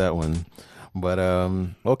missed that one. But,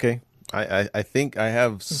 okay. I think I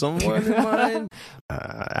have someone in mind.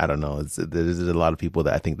 I don't know. There's a lot of people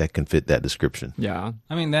that I think that can fit that description. Yeah.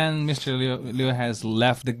 I mean, then Mr. Liu has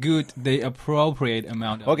left the appropriate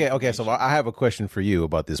amount of... Okay, so I have a question for you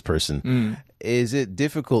about this person. Is it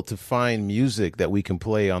difficult to find music that we can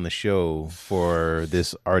play on the show for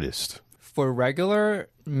this artist? For regular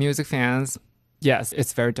music fans, yes,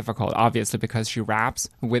 it's very difficult, obviously, because she raps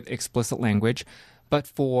with explicit language. But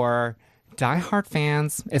for diehard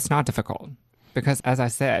fans, it's not difficult. Because as I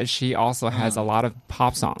said, she also has a lot of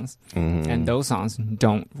pop songs. And those songs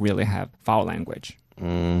don't really have foul language.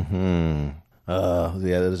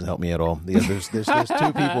 Yeah, that doesn't help me at all. Yeah, there's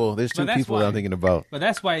two people. There's two people that I'm thinking about. But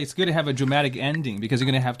that's why it's good to have a dramatic ending, because you're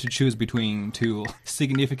going to have to choose between two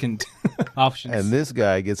significant options. And this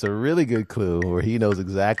guy gets a really good clue where he knows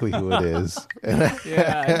exactly who it is.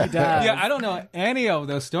 Yeah, he does. Yeah, I don't know any of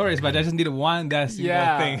those stories, but I just need one that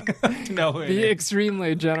single thing to know who it The is.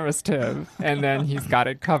 extremely generous tip. And then he's got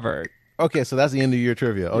it covered. Okay, so that's the end of your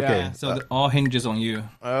trivia. Okay. Yeah, so it all hinges on you.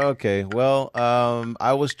 Okay. Well,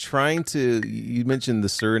 I was trying to. You mentioned the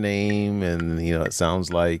surname, and it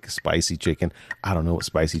sounds like spicy chicken. I don't know what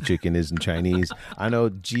spicy chicken is in Chinese. I know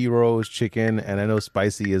Jiro is chicken, and I know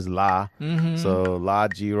spicy is la. So la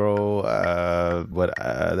Jiro, but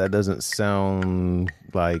that doesn't sound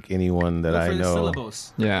like anyone that Look I for know. the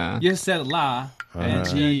syllables. Yeah. You said la and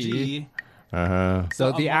G.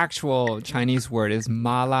 So the actual Chinese word is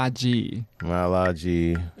malaji.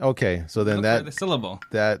 Malaji. Okay, so then Look for the syllable.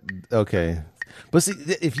 Okay. But see,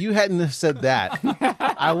 if you hadn't have said that,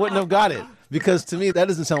 I wouldn't have got it, because to me that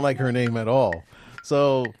doesn't sound like her name at all.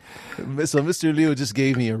 So Mr. Liu just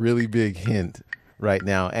gave me a really big hint right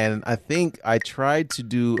now, and I think I tried to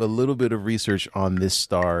do a little bit of research on this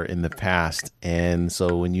star in the past. And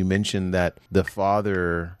so when you mentioned that the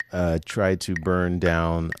father tried to burn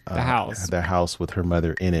down the house with her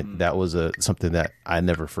mother in it, that was something that I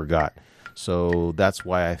never forgot. So that's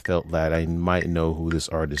why I felt that I might know who this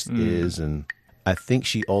artist is. And I think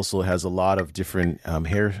she also has a lot of different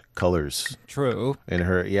hair colors True. in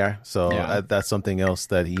her. Yeah. So Yeah. that's something else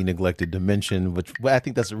that he neglected to mention, which I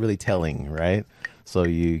think that's really telling, right? So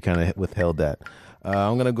you kind of withheld that.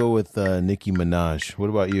 I'm going to go with Nicki Minaj. What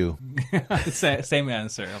about you? Same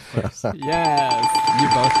answer, of course. Yes, you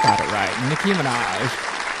both got it right. Nicki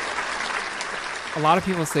Minaj. A lot of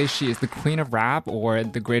people say she is the queen of rap or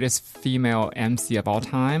the greatest female MC of all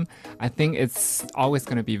time. I think it's always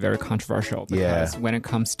going to be very controversial because when it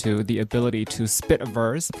comes to the ability to spit a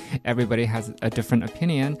verse, everybody has a different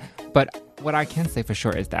opinion. But what I can say for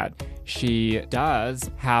sure is that she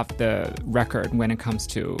does have the record when it comes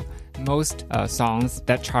to most songs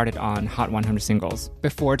that charted on Hot 100 singles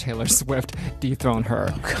before Taylor Swift dethroned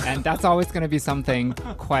her. And that's always going to be something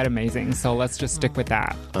quite amazing. So let's just stick with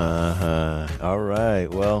that. All right.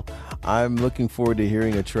 Well, I'm looking forward to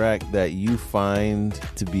hearing a track that you find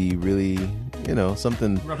to be really,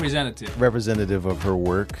 something representative of her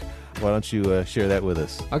work. Why don't you share that with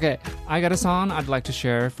us? Okay, I got a song I'd like to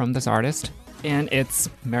share from this artist, and it's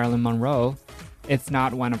Marilyn Monroe. It's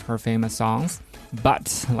not one of her famous songs,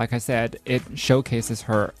 but like I said, it showcases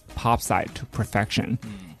her pop side to perfection.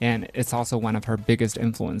 And it's also one of her biggest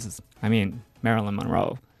influences. I mean, Marilyn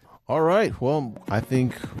Monroe. All right. Well, I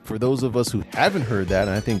think for those of us who haven't heard that,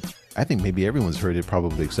 and I think maybe everyone's heard it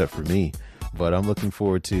probably except for me, but I'm looking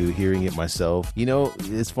forward to hearing it myself.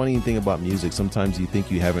 It's funny thing about music. Sometimes you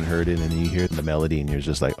think you haven't heard it and then you hear the melody and you're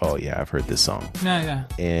just like, oh yeah, I've heard this song. Yeah.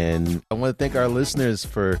 And I want to thank our listeners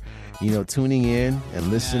for, tuning in and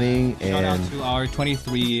listening. Shout out to our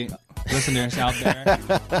 23 listeners out there.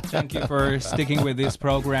 Thank you for sticking with this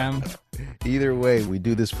program. Either way, we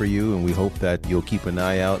do this for you, and we hope that you'll keep an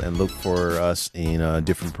eye out and look for us in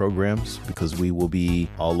different programs, because we will be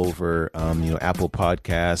all over, Apple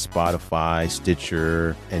Podcasts, Spotify,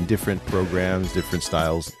 Stitcher, and different programs, different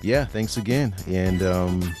styles. Yeah, thanks again. And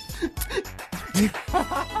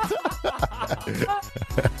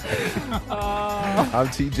I'm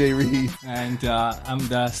TJ Reed. And I'm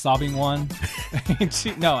the sobbing one.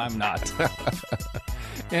 No, I'm not.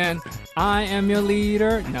 And I am your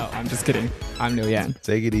leader. No, I'm just kidding. I'm Liu Yan.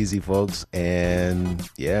 Take it easy, folks. And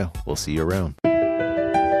yeah, we'll see you around. I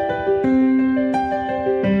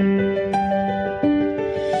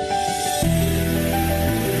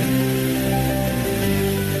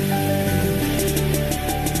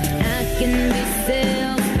can be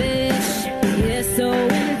selfish, yeah, so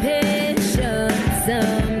impatient.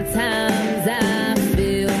 Sometimes I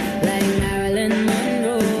feel like Marilyn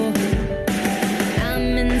Monroe.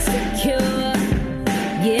 I'm insecure,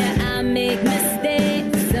 yeah, I make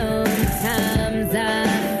mistakes. Sometimes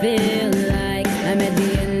I feel like I'm at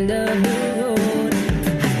the end of the road.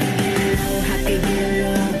 I could get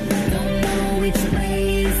low, don't know which way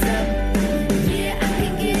is up. Yeah, I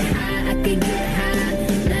could get high, I could get high,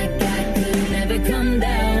 like I could never come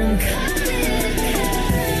down. Call it a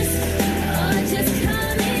curse, or just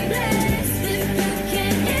call me blessed. If you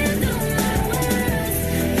can't handle my worst,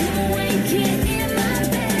 you ain't can't hear my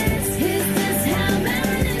best. Is this how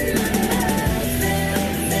Marilyn Monroe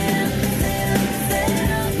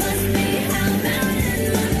felt? Must be how Marilyn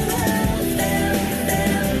Monroe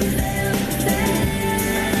felt.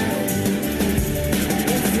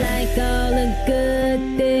 It's like all the good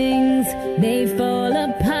things, they fall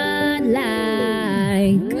apart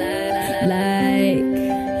like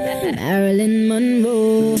Marilyn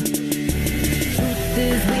Monroe. Truth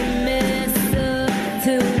is we mess up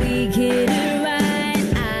till we get it right.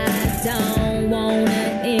 I don't wanna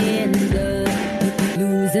end up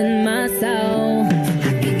losing my soul.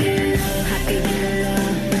 I could get low,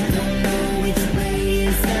 don't know which way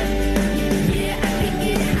is up. Yeah, I could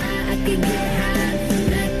get high,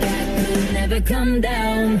 like I could never come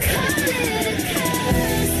down.